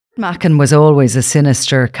Mackin was always a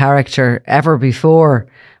sinister character. Ever before,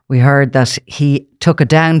 we heard that he took a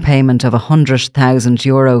down payment of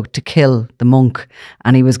 €100,000 to kill the monk,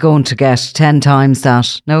 and he was going to get 10 times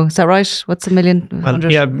that. No, is that right? What's a million?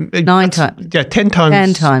 Well, yeah, 9 times. Yeah, 10 times.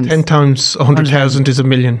 10 times. 10 times 100,000 is a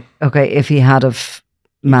million. Okay, if he had have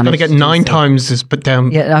managed. Going to get 9 times is put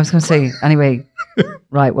down. Yeah, I was going to say, anyway,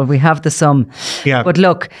 right, well, we have the sum. Yeah. But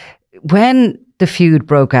look, when the feud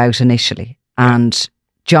broke out initially, and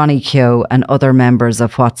Johnny Keogh and other members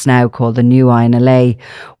of what's now called the New INLA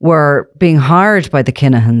were being hired by the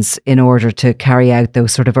Kinahans in order to carry out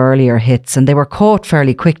those sort of earlier hits, and they were caught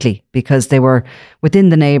fairly quickly because they were within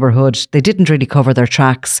the neighbourhood. They didn't really cover their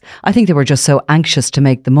tracks. I think they were just so anxious to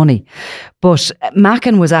make the money. But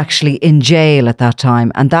Mackin was actually in jail at that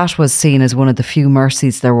time, and that was seen as one of the few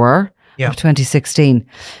mercies there were of 2016.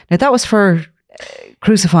 Now, that was for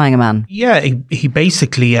crucifying a man. Yeah, he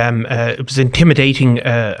basically was intimidating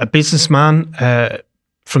a businessman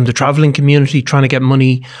from the travelling community, trying to get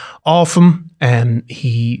money off him.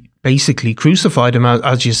 He basically crucified him,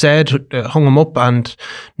 as you said, hung him up and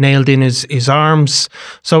nailed in his arms.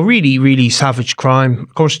 So really, really savage crime.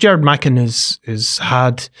 Of course, Gerard Mackin is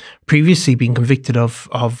had previously been convicted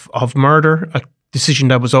of murder, a decision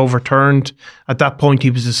that was overturned. At that point, he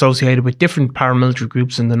was associated with different paramilitary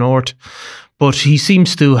groups in the north. But he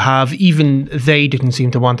seems to have, even they didn't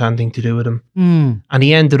seem to want anything to do with him. And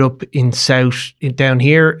he ended up in South, down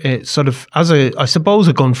here, sort of as I suppose,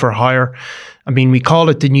 a gun for hire. I mean, we call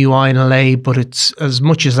it the New INLA, but it's, as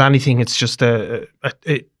much as anything, it's just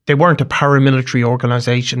they weren't a paramilitary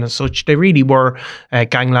organisation as such. They really were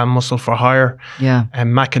gangland muscle for hire. Yeah.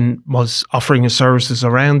 And Mackin was offering his services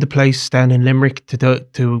around the place down in Limerick to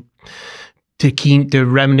the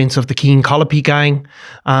remnants of the Keane Colopy gang,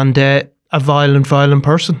 and a violent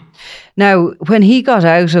person. Now, when he got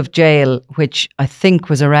out of jail, which I think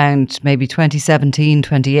was around maybe 2017,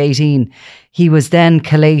 2018, he was then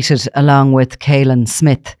collated along with Caelan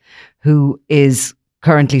Smith, who is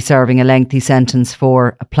currently serving a lengthy sentence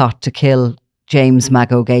for a plot to kill James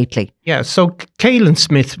Mago Gately. Yeah, so Caelan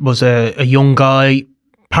Smith was a young guy,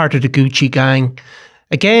 part of the Gucci gang.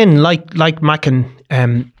 Again, like Mackin,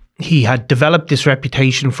 he had developed this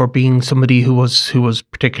reputation for being somebody who was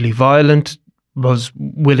particularly violent, was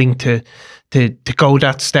willing to go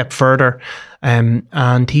that step further,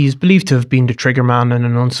 and he's believed to have been the trigger man in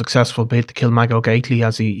an unsuccessful bid to kill Mago Gately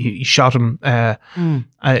as he shot him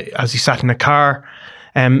as he sat in a car.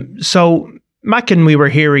 So Mackin, we were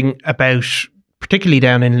hearing about, particularly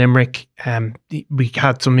down in Limerick. We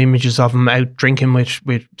had some images of him out drinking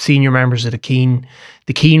with senior members of the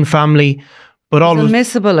Keane family. But he's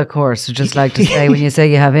unmissable, of course. I just like to say, when you say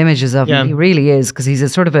you have images of him, he really is, because he's a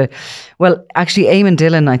sort of actually Eamon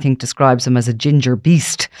Dillon, I think, describes him as a ginger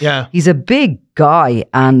beast. Yeah. He's a big guy,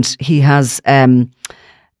 and he has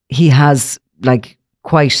like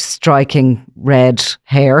quite striking red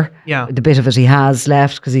hair. Yeah. The bit of it he has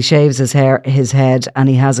left, because he shaves his head, and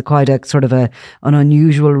he has quite a sort of an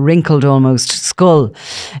unusual wrinkled almost skull.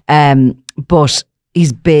 But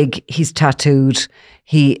he's big, he's tattooed,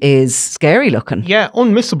 he is scary looking. Yeah,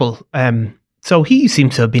 unmissable. So he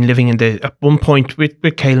seems to have been living at one point with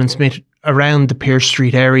Caelan Smith around the Pearse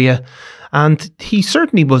Street area, and he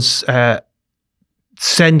certainly was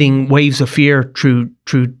sending waves of fear through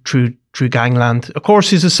gangland. Of course,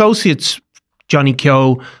 his associates, Johnny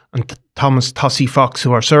Keogh and Thomas Tossie Fox,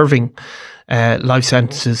 who are serving life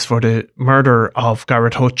sentences for the murder of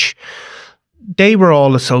Gerard Hutch, they were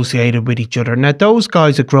all associated with each other. Now, those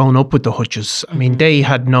guys had grown up with the Hutches. I mean, they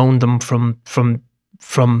had known them from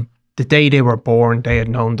the day they were born. They had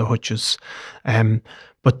known the Hutches.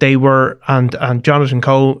 But they were, and Jonathan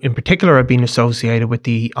Coe in particular, had been associated with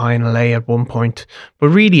the INLA at one point. But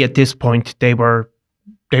really, at this point, they were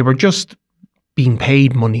just being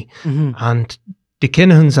paid money. And the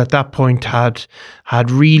Kinahans at that point had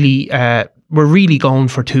really were really going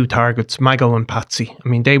for two targets, Mago and Patsy. I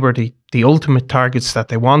mean, they were the ultimate targets that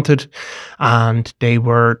they wanted, and they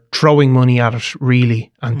were throwing money at it,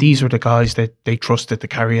 really. And these were the guys that they trusted to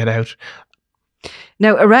carry it out.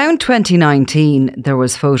 Now, around 2019, there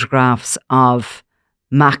was photographs of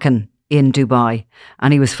Mackin in Dubai,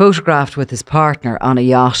 and he was photographed with his partner on a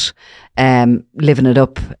yacht, living it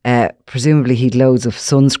up. Presumably he'd loads of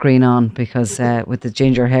sunscreen on, because with the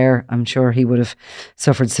ginger hair, I'm sure he would have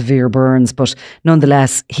suffered severe burns. But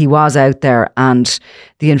nonetheless, he was out there, and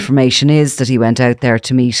the information is that he went out there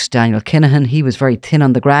to meet Daniel Kinahan. He was very thin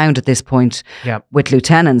on the ground at this point with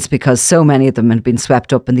lieutenants, because so many of them had been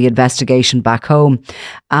swept up in the investigation back home,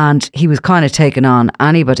 and he was kind of taking on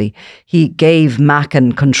anybody. He gave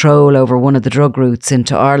Mackin control over one of the drug routes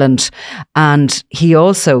into Ireland. And he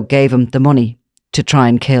also gave him the money to try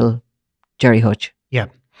and kill Gerry Hutch. Yeah.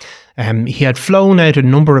 He had flown out a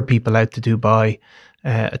number of people out to Dubai.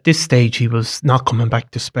 At this stage, he was not coming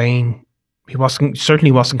back to Spain. He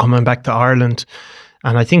certainly wasn't coming back to Ireland.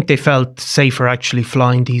 And I think they felt safer actually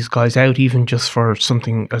flying these guys out, even just for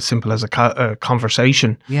something as simple as a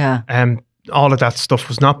conversation. Yeah. All of that stuff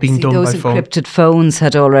was not being done by phone. Those encrypted phones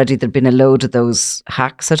there'd been a load of those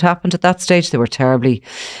hacks that happened at that stage. They were terribly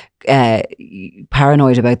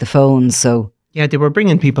paranoid about the phones. So yeah, they were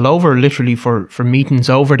bringing people over literally for meetings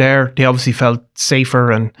over there. They obviously felt safer,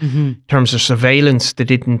 and in terms of surveillance, they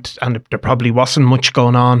didn't, and there probably wasn't much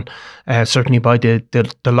going on, certainly by the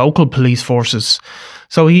local police forces.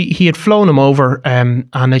 So he had flown him over, and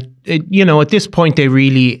at this point they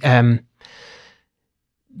really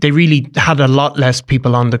had a lot less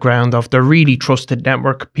people on the ground of their really trusted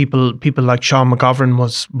network. People like Sean McGovern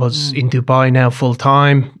was in Dubai now full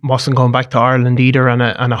time, wasn't going back to Ireland either, and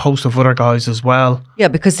a host of other guys as well. Yeah,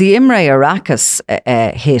 because the Imre Arakas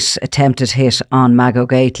attempted hit on Mago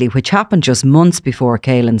Gately, which happened just months before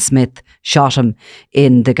Caelan Smith shot him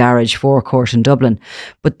in the garage forecourt in Dublin.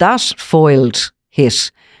 But that foiled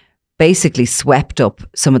hit basically swept up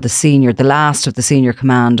the last of the senior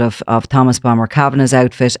command of Thomas Bomber Kavanagh's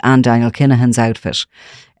outfit and Daniel Kinahan's outfit.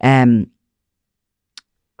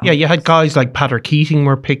 You had guys like Pater Keating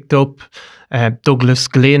were picked up, Douglas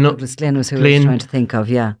Glynn. Douglas Glynn was who I was trying to think of,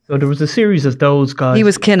 yeah. So there was a series of those guys. He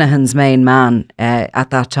was Kinahan's main man at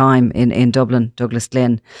that time in Dublin, Douglas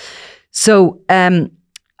Glynn. So,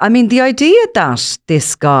 the idea that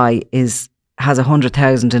this guy has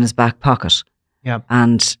 100,000 in his back pocket, yeah,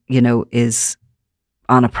 and is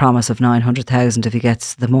on a promise of 900,000 if he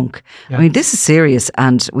gets the Monk. Yeah. This is serious,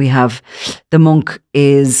 and we have the Monk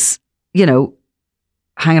is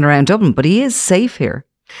hanging around Dublin, but he is safe here.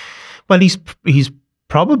 Well, he's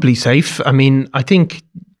probably safe. I think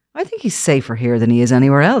he's safer here than he is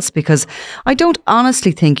anywhere else, because I don't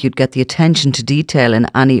honestly think you'd get the attention to detail in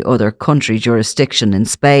any other country, jurisdiction, in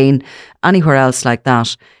Spain, anywhere else like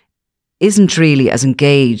that, isn't really as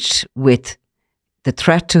engaged with the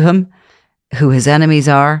threat to him, who his enemies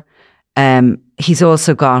are. He's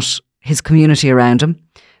also got his community around him,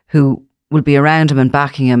 who will be around him and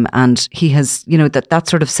backing him. And he has, that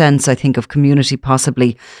sort of sense, I think, of community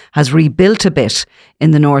possibly has rebuilt a bit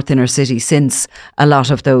in the North Inner City since a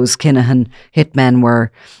lot of those Kinahan hitmen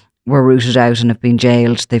were rooted out and have been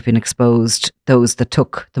jailed. They've been exposed, those that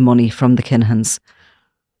took the money from the Kinahans.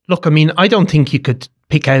 Look, I don't think you could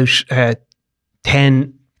pick out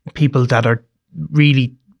 10 people that are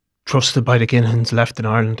really trusted by the Kinahans left in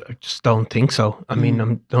Ireland. I just don't think so.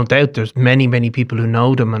 I'm no doubt there's many, many people who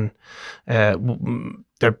know them, and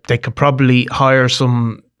they could probably hire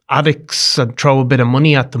some addicts and throw a bit of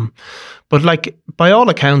money at them. But by all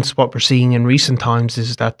accounts, what we're seeing in recent times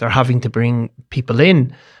is that they're having to bring people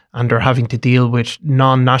in, and they're having to deal with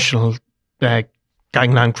non-national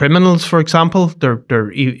gangland criminals, for example. They're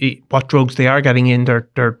what drugs they are getting in,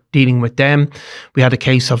 they're dealing with them. We had a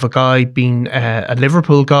case of a guy being a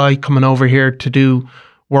Liverpool guy coming over here to do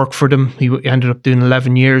work for them. He ended up doing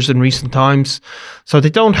 11 years in recent times. So they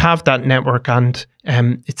don't have that network, and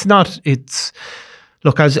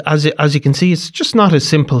look, as you can see, it's just not as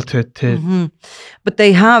simple to. Mm-hmm. But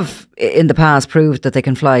they have in the past proved that they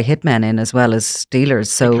can fly hitmen in as well as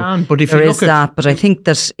dealers. So but if there is that. But I think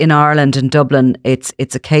that in Ireland and Dublin, it's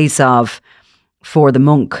a case of, for the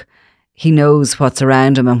Monk, he knows what's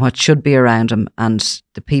around him and what should be around him, and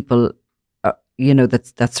the people,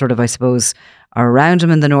 that sort of, I suppose, are around him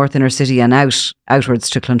in the North Inner City and outwards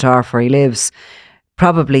to Clontarf where he lives,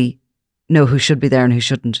 probably know who should be there and who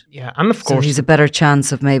shouldn't. Yeah, and of course, so he's a better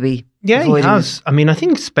chance of maybe. Yeah, he has. It. I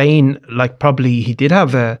think Spain, probably he did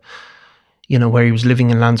have where he was living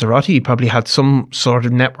in Lanzarote, he probably had some sort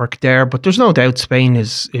of network there. But there's no doubt Spain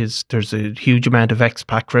is there's a huge amount of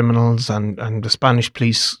expat criminals, and the Spanish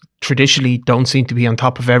police traditionally don't seem to be on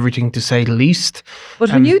top of everything, to say the least.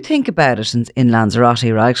 But when you think about it in Lanzarote,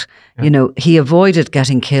 right, yeah. He avoided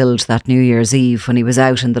getting killed that New Year's Eve when he was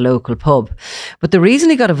out in the local pub. But the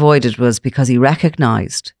reason he got avoided was because he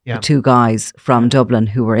recognised the two guys from Dublin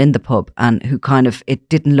who were in the pub and who it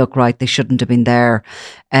didn't look right. They shouldn't have been there.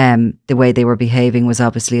 The way they were behaving was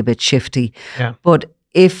obviously a bit shifty. Yeah. But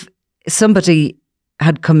if somebody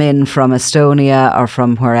had come in from Estonia or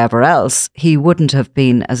from wherever else, he wouldn't have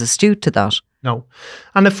been as astute to that. No.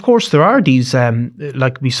 And of course there are these,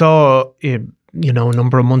 like we saw, a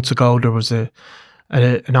number of months ago, there was an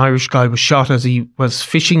Irish guy was shot as he was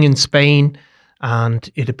fishing in Spain, and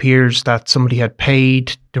it appears that somebody had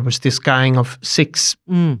paid. There was this gang of 6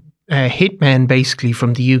 hitmen basically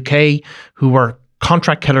from the UK who were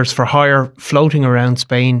contract killers for hire floating around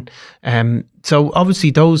Spain. So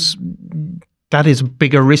obviously that is a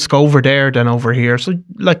bigger risk over there than over here. So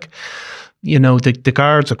like, you know, the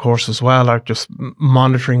guards, of course, as well, are just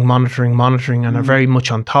monitoring, and are very much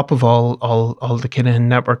on top of all the Kinahan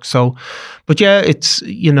network. So, but yeah, it's,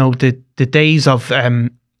 you know, the days of,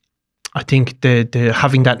 I think the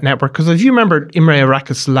having that network, because if you remember, Imre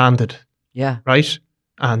Arakas landed, right,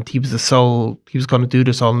 and he was going to do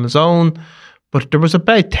this all on his own, but there was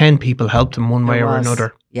about 10 people helped him one way or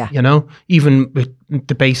another. Yeah, you know, even with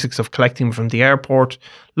the basics of collecting him from the airport,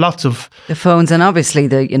 lots of the phones, and obviously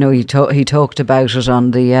he talked about it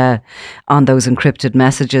on the on those encrypted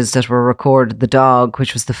messages that were recorded. The dog,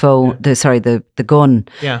 which was the phone, the gun,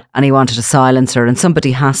 and he wanted a silencer, and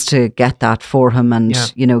somebody has to get that for him, and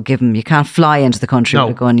you know, give him. You can't fly into the country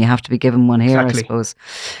with a gun; you have to be given one here, I suppose.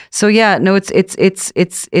 So yeah, no,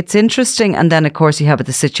 it's interesting, and then of course you have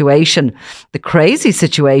the situation, the crazy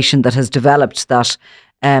situation that has developed that.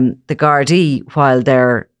 The Gardaí, while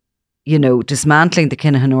they're, you know, dismantling the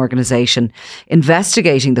Kinahan organisation,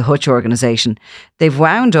 investigating the Hutch organisation, they've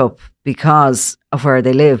wound up, because of where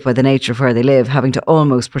they live, by the nature of where they live, having to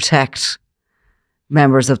almost protect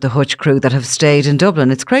members of the Hutch crew that have stayed in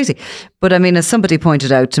Dublin. It's crazy. But I mean, as somebody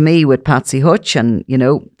pointed out to me with Patsy Hutch, and, you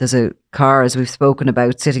know, there's a car, as we've spoken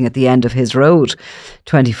about, sitting at the end of his road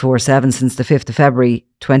 24/7 since the 5th of February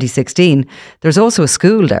 2016. There's also a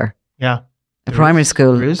school there. Yeah. A primary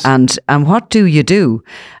school, and what do you do,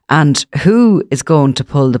 and who is going to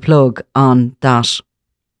pull the plug on that?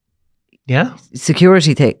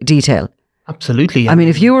 Security detail. Absolutely. I mean,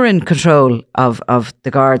 if you were in control of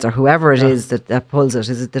the guards or whoever it is that pulls it,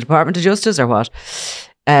 is it the Department of Justice or what?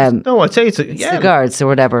 No, I'd say it's the guards or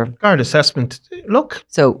whatever. Guard assessment. Look.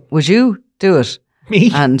 So would you do it?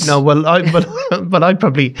 Me? And no, well, I'd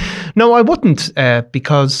probably no, I wouldn't,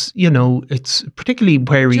 because, you know, it's particularly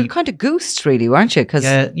where you're kind of goosed, really, weren't you? Because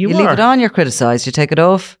you leave it on, you're criticised, you take it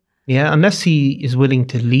off. Yeah, unless he is willing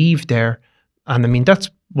to leave there, and I mean that's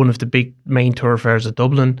one of the big main thoroughfares of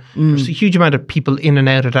Dublin. There's a huge amount of people in and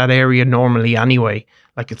out of that area normally, anyway.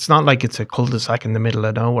 Like, it's not like it's a cul-de-sac in the middle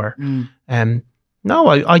of nowhere. No,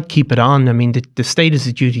 I'd keep it on. I mean, the state has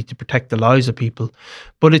a duty to protect the lives of people.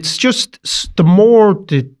 But it's just, the more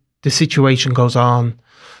the situation goes on,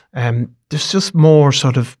 there's just more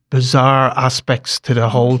sort of bizarre aspects to the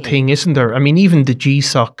whole thing, isn't there? I mean, even the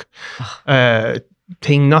GSOC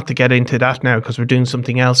thing, not to get into that now because we're doing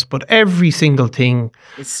something else, but every single thing.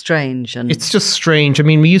 It's strange. And it's just strange. I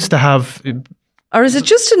mean, we used to have... Or is it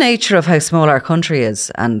just the nature of how small our country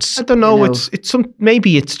is? And I don't know. You know,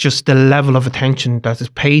 maybe it's just the level of attention that is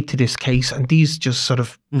paid to this case, and these just sort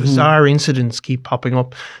of bizarre incidents keep popping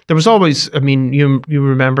up. There was always, I mean, you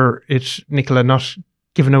remember it, Nicola, not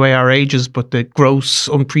giving away our ages, but the gross,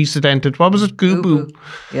 unprecedented, what was it, Goo-Boo?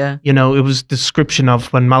 Yeah. You know, it was description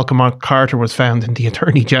of when Malcolm McCarthy was found in the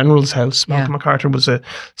Attorney General's house. Malcolm McCarthy was a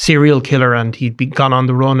serial killer, and he'd been gone on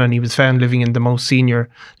the run, and he was found living in the most senior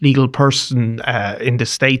legal person in the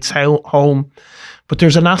States home. But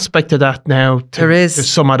there's an aspect of that now. There's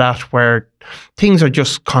some of that where things are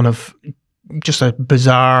just kind of just a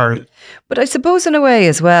bizarre. But I suppose in a way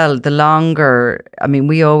as well, the longer, I mean,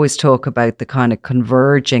 we always talk about the kind of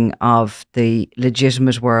converging of the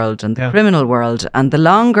legitimate world and the criminal world, and the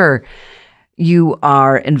longer you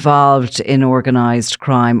are involved in organised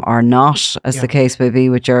crime or not, as the case may be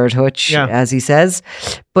with Gerry Hutch, as he says.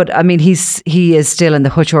 But I mean, he is still in the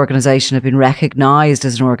Hutch organisation, have been recognised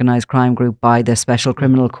as an organised crime group by the Special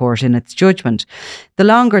Criminal Court in its judgment. The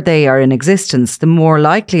longer they are in existence, the more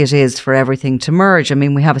likely it is for everything to merge. I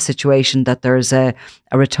mean, we have a situation that there's a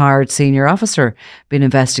retired senior officer being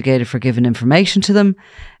investigated for giving information to them.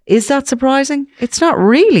 Is that surprising? It's not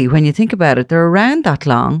really when you think about it. They're around that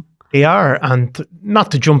long. They are, and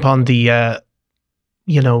not to jump on the,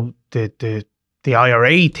 you know, the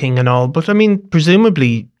IRA thing and all, but I mean,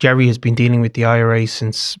 presumably Gerry has been dealing with the IRA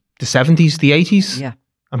since the 70s, the 80s. Yeah.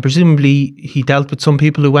 And presumably he dealt with some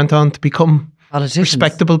people who went on to become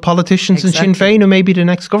respectable politicians in Sinn Féin, who may be the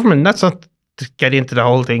next government. That's not to get into the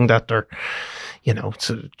whole thing that they're, you know,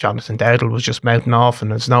 Jonathan Dowdall was just mouthing off and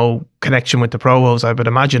there's no connection with the Provos, I would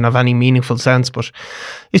imagine, of any meaningful sense. But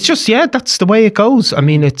it's just, that's the way it goes. I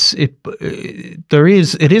mean, it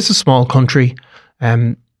is a small country.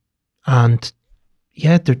 And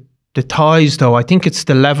the ties, though, I think it's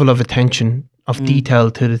the level of attention, of detail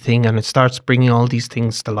to the thing, and it starts bringing all these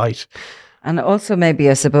things to light. And also maybe,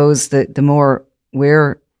 I suppose, the more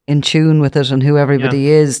we're in tune with it and who everybody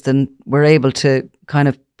is, then we're able to kind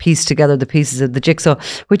of piece together the pieces of the jigsaw,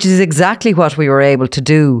 which is exactly what we were able to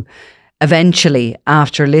do eventually,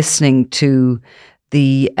 after listening to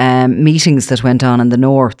the meetings that went on in the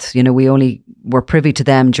North, we only were privy to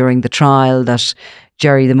them during the trial, that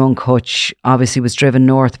Gerry the Monk Hutch obviously was driven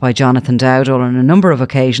north by Jonathan Dowdall on a number of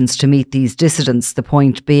occasions to meet these dissidents, the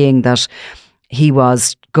point being that he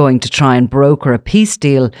was going to try and broker a peace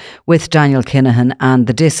deal with Daniel Kinahan, and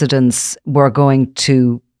the dissidents were going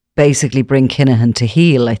to basically bring Kinahan to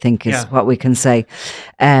heel, I think is what we can say.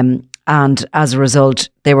 And as a result,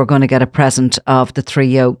 they were going to get a present of the 3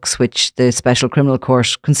 yokes, which the Special Criminal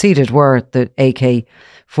Court conceded were the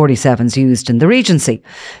AK-47s used in the Regency.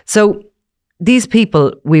 So these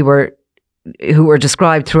people who were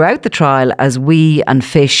described throughout the trial as Wee and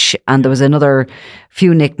Fish, and there was another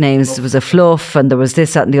few nicknames. There was a Fluff, and there was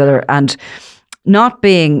this, that and the other. And not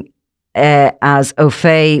being as au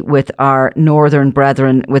fait with our northern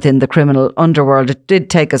brethren within the criminal underworld, it did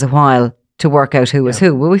take us a while to work out who was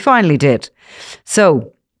who. Well, we finally did.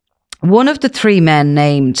 So one of the 3 men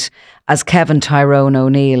named as Kevin Tyrone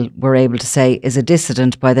O'Neill, we're able to say, is a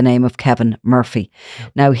dissident by the name of Kevin Murphy.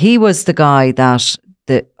 Now, he was the guy that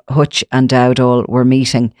the Hutch and Dowdall were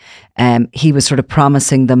meeting. He was sort of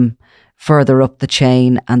promising them further up the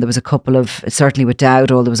chain, and there was a couple of, certainly with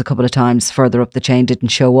Dowdall, there was a couple of times further up the chain didn't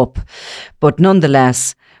show up. But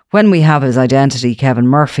nonetheless, when we have his identity, Kevin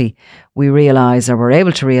Murphy, we realise, or we're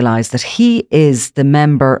able to realise, that he is the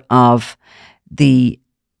member of the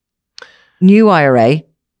new IRA.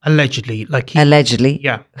 Allegedly.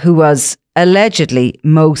 Who was allegedly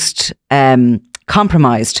most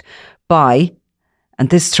compromised by, and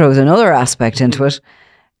this throws another aspect into it,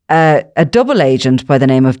 a double agent by the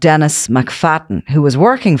name of Dennis McFadden, who was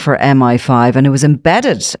working for MI5 and who was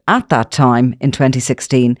embedded at that time in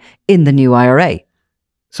 2016 in the new IRA.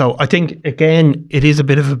 So I think, again, it is a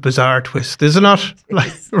bit of a bizarre twist, is it not?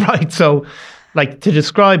 Right. So, to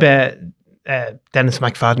describe Dennis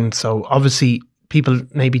McFadden, so obviously people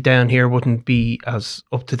maybe down here wouldn't be as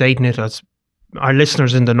up to date in it as our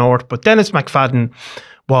listeners in the North, but Dennis McFadden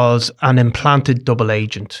was an implanted double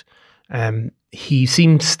agent. He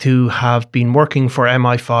seems to have been working for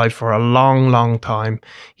MI5 for a long, long time.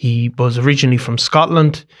 He was originally from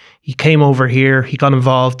Scotland. He came over here. He got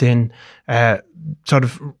involved in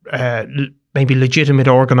maybe legitimate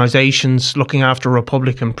organisations looking after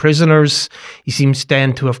Republican prisoners. He seems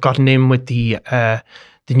then to have gotten in with the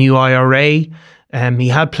new IRA. He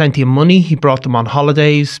had plenty of money. He brought them on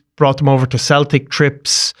holidays, brought them over to Celtic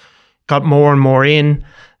trips, got more and more in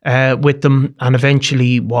with them, and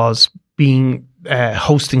eventually was being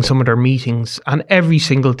hosting some of their meetings, and every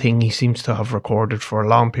single thing he seems to have recorded for a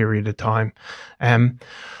long period of time.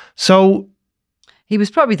 So he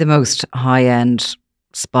was probably the most high-end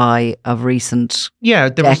spy of recent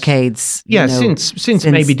decades. Since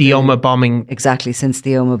maybe the Omagh bombing. Exactly, since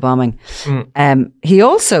the Omagh bombing. He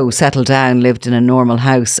also settled down, lived in a normal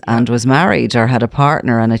house, and was married or had a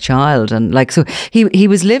partner and a child. And so he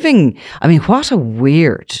was living, what a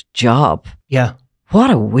weird job. Yeah. What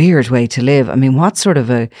a weird way to live. What sort of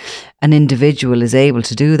an individual is able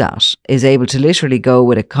to do that? Is able to literally go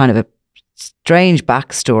with a kind of a strange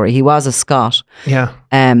backstory. He was a Scot. Yeah.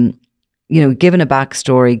 Given a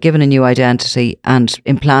backstory, given a new identity, and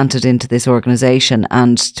implanted into this organisation,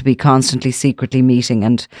 and to be constantly secretly meeting.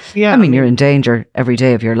 And you're in danger every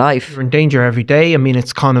day of your life. You're in danger every day.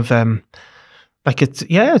 It's kind of it's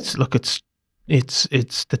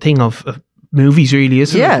the thing of movies, really,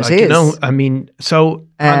 isn't it? Yeah, it is.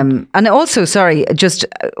 And also, sorry, just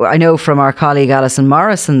I know from our colleague Alison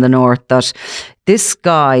Morris in the North that this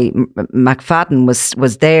guy McFadden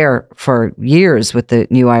was there for years with the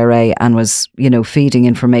new IRA and was feeding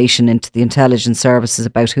information into the intelligence services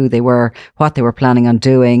about who they were, what they were planning on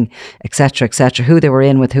doing, etc., who they were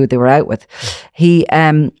in with, who they were out with. He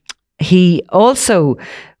also,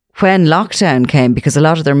 when lockdown came, because a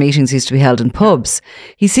lot of their meetings used to be held in pubs,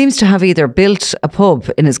 he seems to have either built a pub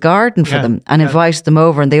in his garden for them and invited them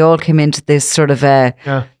over, and they all came into this sort of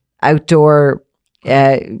outdoor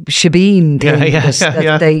shebeen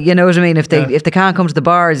thing. They, you know what I mean? If they can't come to the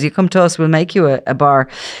bars, you come to us, we'll make you a bar.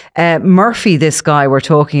 Murphy, this guy we're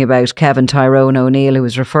talking about, Kevin Tyrone O'Neill, who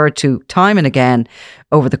was referred to time and again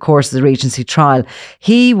over the course of the Regency trial,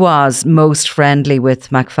 he was most friendly with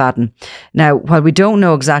McFadden. Now, while we don't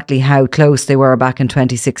know exactly how close they were back in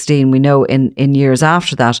 2016, we know in years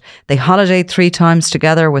after that, they holidayed 3 times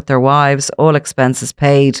together with their wives, all expenses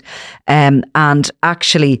paid, and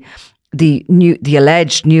actually the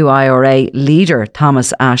alleged new IRA leader,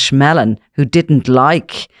 Thomas Ashe Mellon, who didn't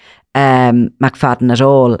like McFadden at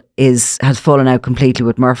all has fallen out completely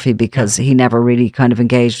with Murphy because he never really kind of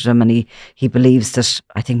engaged with him, and he believes that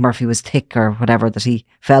I think Murphy was thick or whatever, that he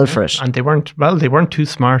fell for it. And they weren't too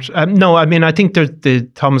smart. No, I mean, I think the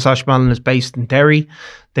Thomas Ashmelin is based in Derry.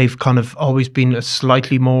 They've kind of always been a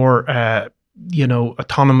slightly more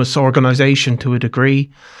autonomous organisation to a degree.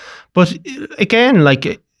 But again,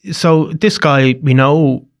 so this guy, we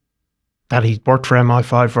know that he's worked for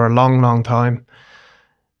MI5 for a long, long time.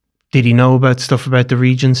 Did he know about stuff about the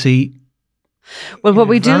Regency? Well, what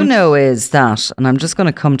we do know is that, and I'm just going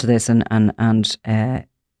to come to this and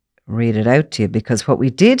read it out to you, because what we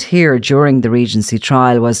did hear during the Regency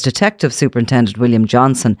trial was Detective Superintendent William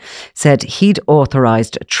Johnson said he'd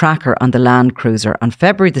authorised a tracker on the Land Cruiser on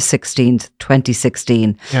February the 16th,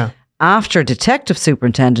 2016. Yeah. After Detective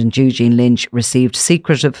Superintendent Eugene Lynch received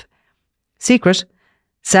secret,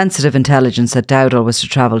 sensitive intelligence that Dowdall was to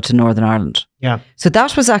travel to Northern Ireland. Yeah. So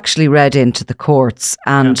that was actually read into the courts,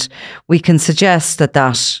 and we can suggest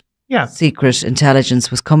that secret intelligence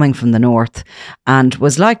was coming from the north and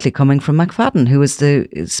was likely coming from McFadden, who was the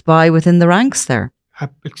spy within the ranks there.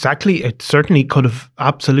 Exactly. It certainly could have,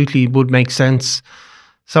 absolutely would make sense.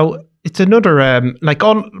 So it's another,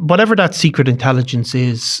 whatever that secret intelligence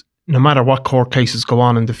is, no matter what court cases go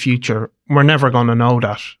on in the future, we're never going to know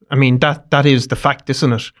that. I mean, that is the fact,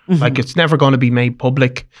 isn't it? Mm-hmm. It's never going to be made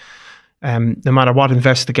public. No matter what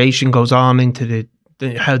investigation goes on into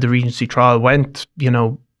how the Regency trial went,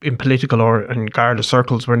 in political or in Garda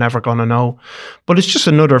circles, we're never going to know. But it's just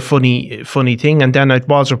another funny thing. And then it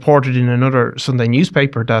was reported in another Sunday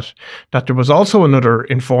newspaper that there was also another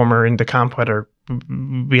informer in the camp, whether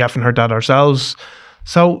we haven't heard that ourselves.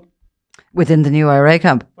 So within the new IRA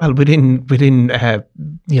camp? Well, within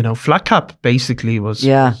Flat Cap basically was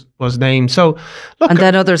named. So look, and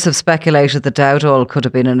then others have speculated that Dowdall could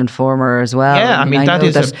have been an informer as well. Yeah,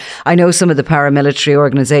 I know some of the paramilitary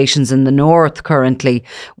organisations in the north currently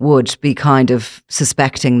would be kind of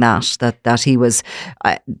suspecting that he was,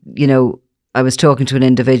 I was talking to an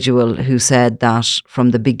individual who said that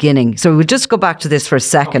from the beginning. So we'll just go back to this for a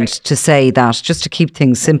second to say that, just to keep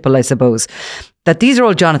things simple, I suppose, that these are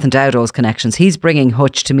all Jonathan Dowdall's connections. He's bringing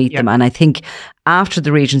Hutch to meet them. And I think after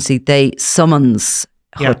the Regency, they summons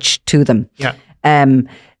Hutch to them. Yeah.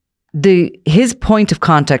 His point of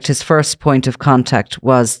contact, his first point of contact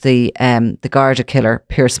was the Garda killer,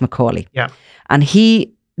 Pierce McCauley. Yeah. And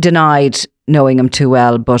he denied knowing him too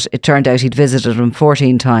well, but it turned out he'd visited him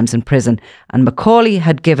 14 times in prison. And McCauley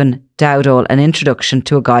had given Dowdall an introduction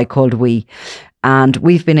to a guy called Wee. And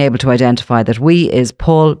we've been able to identify that Wee is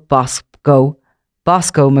Paul Bosco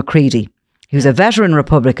Macready, who's a veteran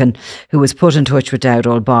Republican who was put in touch with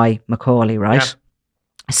Dowdall by Macaulay, right? Yeah.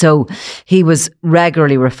 So he was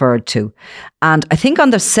regularly referred to. And I think on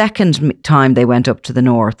the second time they went up to the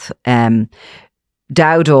north,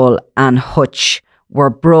 Dowdall and Hutch were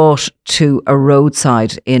brought to a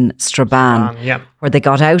roadside in Strabane, where they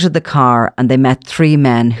got out of the car and they met three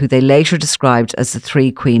men who they later described as the three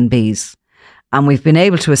Queen Bees. And we've been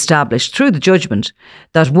able to establish through the judgment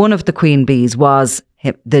that one of the Queen Bees was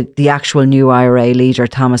the actual new IRA leader,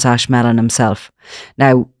 Thomas Ashmelin himself.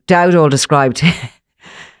 Now, Dowdall described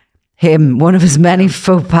him, one of his many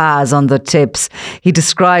faux pas on the tips, he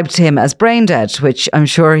described him as brain dead, which I'm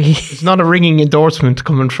sure It's not a ringing endorsement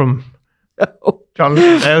coming from John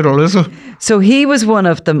Dowdall, is it? So he was one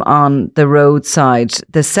of them on the roadside.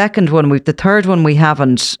 The third one we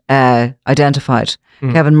haven't identified.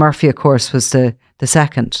 Kevin Murphy, of course, was the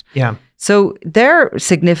second. Yeah. So they're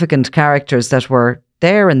significant characters that were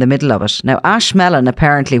there in the middle of it. Now, Ashmelin,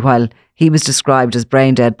 apparently, while he was described as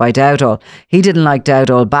brain dead by Dowdall, he didn't like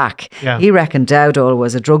Dowdall back. Yeah. He reckoned Dowdall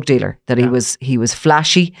was a drug dealer, that he was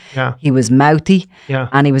flashy, he was mouthy,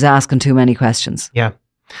 and he was asking too many questions. Yeah.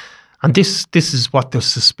 And this is what the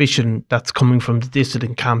suspicion that's coming from the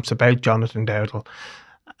dissident camps about Jonathan Dowdall.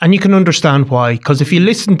 And you can understand why, because if you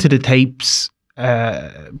listen to the tapes,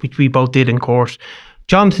 which we both did in court,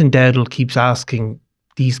 Jonathan Dowdall keeps asking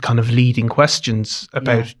these kind of leading questions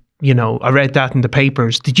about, I read that in the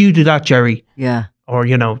papers. Did you do that, Gerry? Yeah. Or,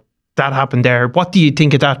 that happened there. What do you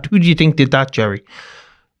think of that? Who do you think did that, Gerry?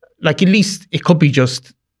 At least it could be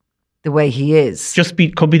just the way he is.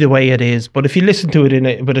 Could be the way it is. But if you listen to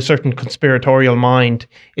it with a certain conspiratorial mind,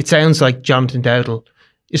 it sounds like Jonathan Dowdall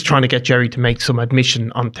is trying to get Gerry to make some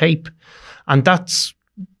admission on tape. And that's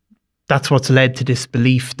what's led to this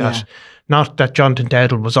belief that not that Jonathan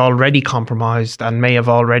Dowdall was already compromised and may have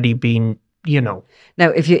already been, Now,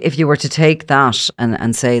 if you were to take that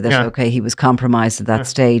and say that, he was compromised at that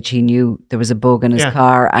stage, he knew there was a bug in his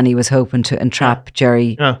car and he was hoping to entrap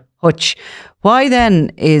Gerry Hutch. Why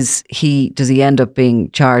then does he end up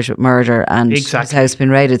being charged with murder and his house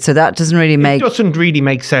been raided? So that doesn't really make... It doesn't really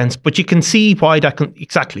make sense, but you can see why that can...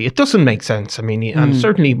 Exactly, it doesn't make sense. I mean, and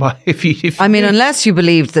certainly why unless you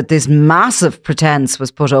believed that this massive pretense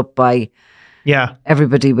was put up by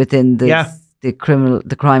everybody within the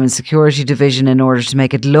crime and security division in order to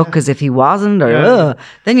make it look as if he wasn't,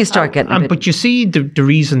 then you start getting but you see the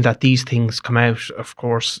reason that these things come out, of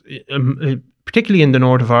course, particularly in the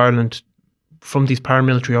north of Ireland, from these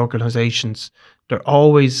paramilitary organisations, they're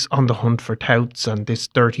always on the hunt for touts and this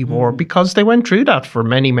dirty war because they went through that for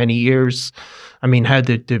many, many years. I mean, how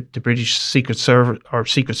the British Secret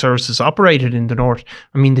Services operated in the north.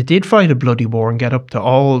 I mean, they did fight a bloody war and get up to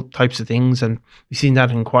all types of things. And we've seen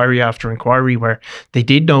that inquiry after inquiry where they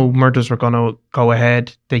did know murders were going to go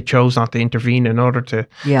ahead. They chose not to intervene in order to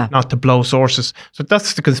not to blow sources. So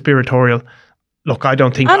that's the conspiratorial. Look, I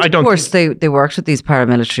don't think... And of course, they worked with these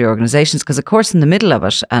paramilitary organisations because, of course, in the middle of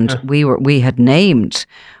it, and we had named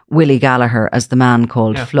Willie Gallagher as the man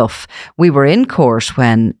called Fluff. We were in court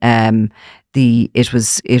when it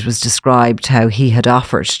was described how he had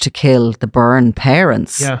offered to kill the Byrne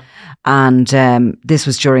parents. Yeah. And this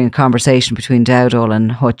was during a conversation between Dowdall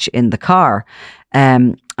and Hutch in the car.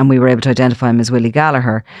 And we were able to identify him as Willie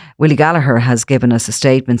Gallagher. Willie Gallagher has given us a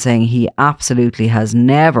statement saying he absolutely has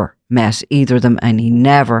never met either of them and he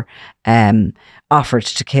never offered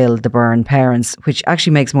to kill the Byrne parents, which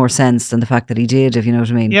actually makes more sense than the fact that he did, if you know what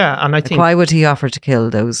I mean. Yeah, and I think... Why would he offer to kill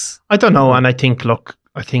those? I don't know, and I think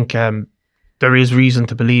there is reason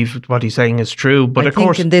to believe what he's saying is true, but of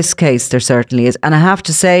course... in this case there certainly is. And I have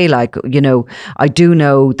to say, I do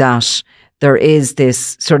know that there is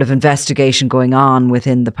this sort of investigation going on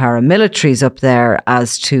within the paramilitaries up there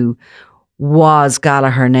as to was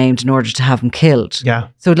Gallagher named in order to have him killed. Yeah.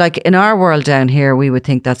 So in our world down here, we would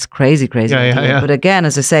think that's crazy. Yeah. But again,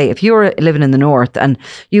 as I say, if you're living in the north and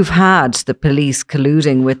you've had the police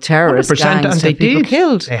colluding with terrorist gangs and to have people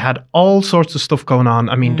killed. They had all sorts of stuff going on.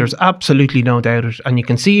 I mean, there's absolutely no doubt it. And you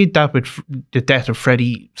can see that with the death of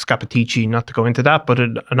Freddie Scappaticci, not to go into that, but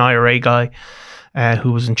an IRA guy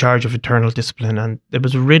who was in charge of internal discipline, and it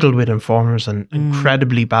was riddled with informers and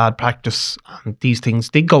incredibly bad practice. And these things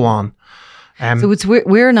did go on. So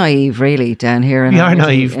we're naive, really, down here in our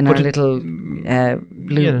little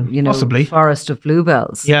possibly forest of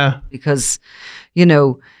bluebells. Yeah, because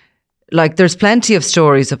there's plenty of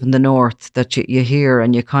stories up in the north that you hear,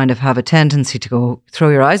 and you kind of have a tendency to go throw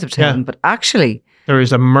your eyes up to them. But actually, there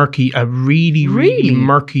is a really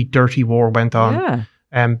murky, dirty war went on. Yeah.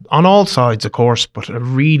 On all sides, of course, but a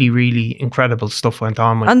really, really incredible stuff went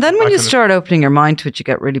on. And then when you start opening your mind to it, you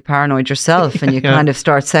get really paranoid yourself and you kind of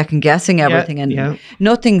start second guessing everything and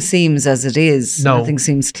nothing seems as it is. No. Nothing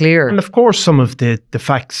seems clear. And of course, some of the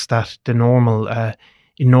facts that the normal,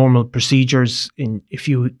 in normal procedures, if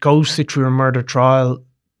you go sit through a murder trial,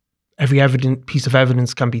 every piece of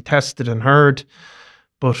evidence can be tested and heard.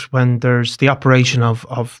 But when there's the operation of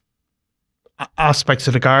aspects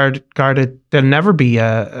of the guard, there'll never be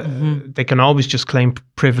they can always just claim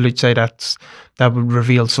privilege, say that would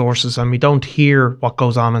reveal sources, and we don't hear what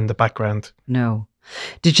goes on in the background. No.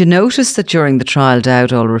 Did you notice that during the trial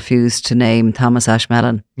Dowdall refused to name Thomas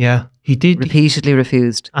Ashmellan? Yeah, he did. Repeatedly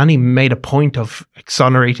refused. And he made a point of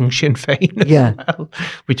exonerating Sinn Féin as well,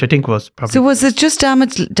 which I think was probably... So was it just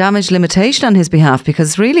damage limitation on his behalf?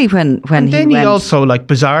 Because really when he also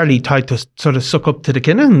bizarrely tried to sort of suck up to the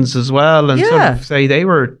Kinahans as well and sort of say they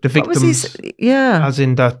were the victims. As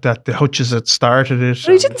in that the Hutches had started it.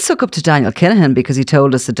 But he didn't suck up to Daniel Kinahan because he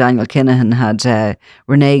told us that Daniel Kinahan had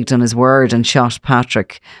reneged on his word and shot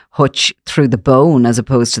Patrick Hutch through the bone as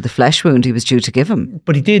opposed to the flesh wound he was due to give him.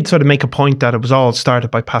 But he did sort of make a point that it was all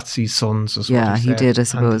started by Patsy's sons as well. Yeah, he did, I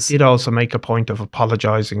suppose. And he did also make a point of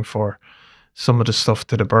apologising for some of the stuff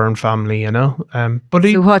to the Byrne family, But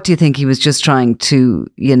so what do you think? He was just trying to,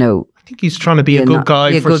 I think he's trying to be a good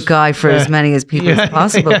guy. Good guy for as many as people as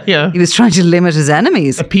possible. Yeah. He was trying to limit his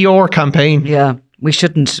enemies. A PR campaign. Yeah, we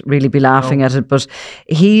shouldn't really be laughing at it, but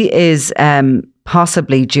he is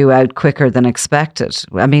possibly due out quicker than expected.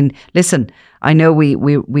 I mean, listen, I know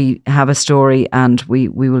we have a story and we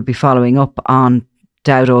will be following up on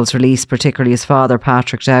Dowdall's release, particularly his father,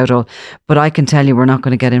 Patrick Dowdall. But I can tell you we're not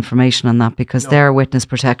going to get information on that because they're witness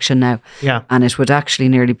protection now. Yeah. And it would actually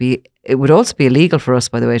it would also be illegal for us,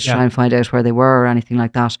 by the way, to try and find out where they were or anything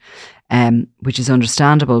like that, which is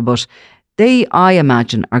understandable. But they, I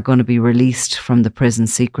imagine, are going to be released from the prison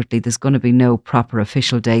secretly. There's going to be no proper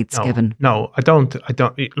official dates given. No, I don't.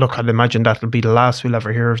 Look, I'd imagine that'll be the last we'll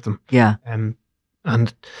ever hear of them. Yeah. And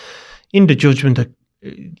in the judgment,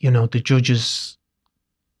 the judges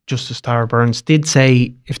Justice Tara Burns, did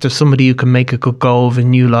say if there's somebody who can make a good go of a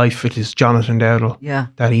new life, it is Jonathan Dowdall. Yeah.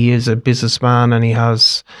 That he is a businessman and he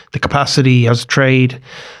has the capacity, he has trade.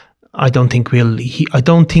 I don't think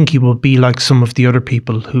he will be like some of the other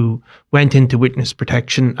people who went into witness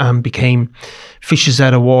protection and became fishes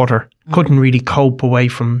out of water, couldn't really cope away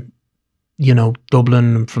from,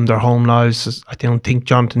 Dublin and from their home lives. I don't think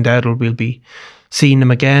Jonathan Dowdall will be seeing them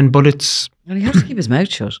again, but Well, he has to keep his mouth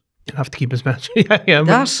shut. He'll have to keep his mouth shut. Yeah,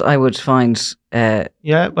 that I would find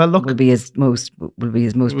will be his most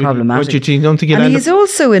problematic. Don't think and he's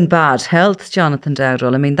also in bad health, Jonathan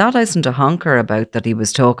Dowdall. I mean, that isn't a honker about that he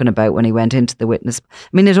was talking about when he went into the witness. I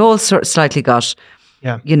mean, it all slightly got,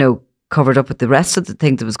 covered up with the rest of the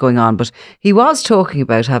thing that was going on. But he was talking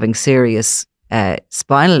about having serious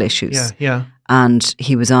spinal issues. Yeah. And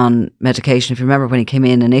he was on medication. If you remember when he came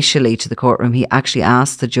in initially to the courtroom, he actually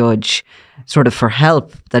asked the judge sort of for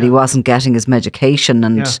help, that he wasn't getting his medication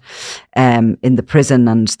and in the prison,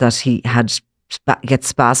 and that he had get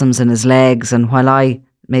spasms in his legs. And while I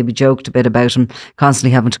maybe joked a bit about him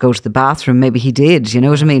constantly having to go to the bathroom, maybe he did, you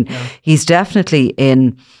know what I mean? Yeah. He's definitely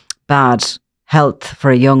in bad health for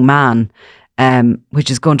a young man, which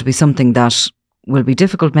is going to be something that will be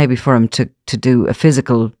difficult maybe for him to do a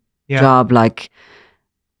physical job like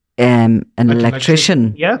an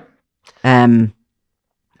electrician. Yeah.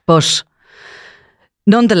 But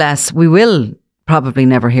nonetheless, we will probably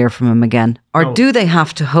never hear from him again. Or do they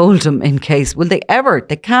have to hold him in case? They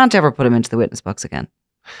can't ever put him into the witness box again.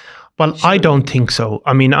 Well, I don't think so.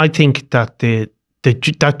 I mean, I think that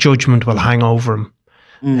that judgment will hang over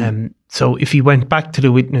him. So if he went back to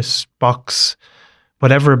the witness box,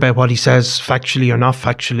 whatever about what he says, factually or not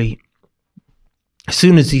factually, as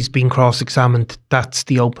soon as he's been cross-examined, that's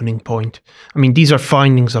the opening point. I mean, these are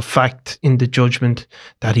findings of fact in the judgment,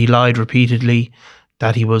 that he lied repeatedly,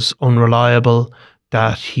 that he was unreliable,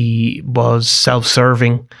 that he was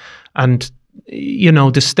self-serving. And,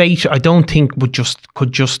 the state, I don't think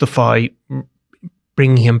could justify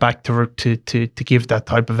bringing him back to give that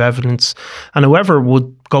type of evidence. And whoever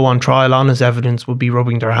would go on trial on his evidence would be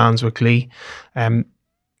rubbing their hands with glee.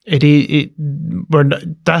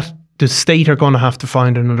 The state are going to have to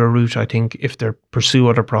find another route, I think, if they pursue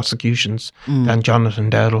other prosecutions than Jonathan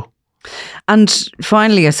Dowdall. And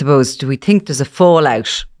finally, I suppose, do we think there's a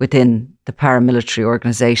fallout within the paramilitary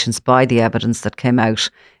organisations by the evidence that came out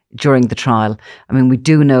during the trial? I mean, we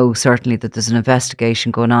do know certainly that there's an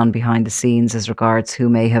investigation going on behind the scenes as regards who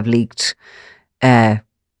may have leaked or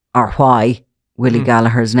why Willie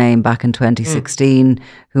Gallagher's name back in 2016,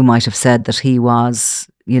 who might have said that he was,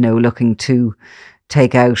 looking to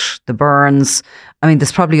take out the Burns. I mean,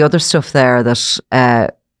 there's probably other stuff there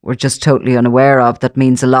that we're just totally unaware of that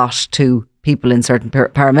means a lot to people in certain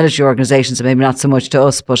paramilitary organisations, and maybe not so much to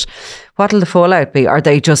us. But what will the fallout be? Are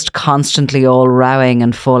they just constantly all rowing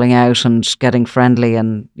and falling out and getting friendly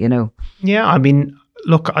and, Yeah, I mean,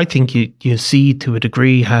 look, I think you see to a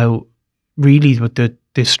degree how really what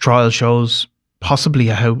this trial shows possibly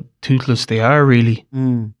how toothless they are, really.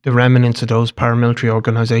 The remnants of those paramilitary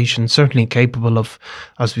organisations, certainly capable of,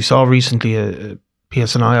 as we saw recently, a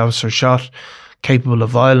PSNI officer shot, capable of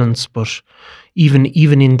violence. But even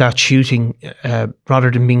in that shooting, rather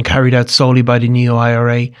than being carried out solely by the neo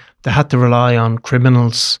IRA, they had to rely on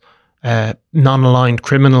criminals, non-aligned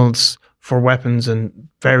criminals, for weapons and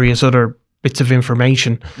various other bits of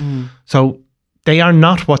information. So they are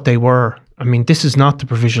not what they were. I mean, this is not the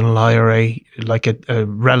provisional IRA, like a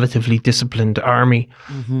relatively disciplined army.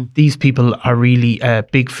 These people are really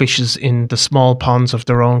big fishes in the small ponds of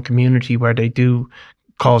their own community where they do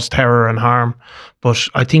cause terror and harm. But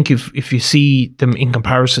I think if you see them in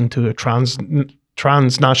comparison to a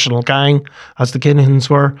transnational gang, as the Kinahans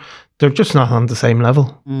were, they're just not on the same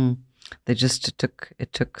level. They just,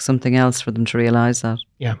 it took something else for them to realise that.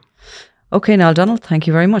 Yeah. Okay, Niall Donald, thank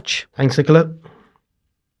you very much. Thanks, Nicola.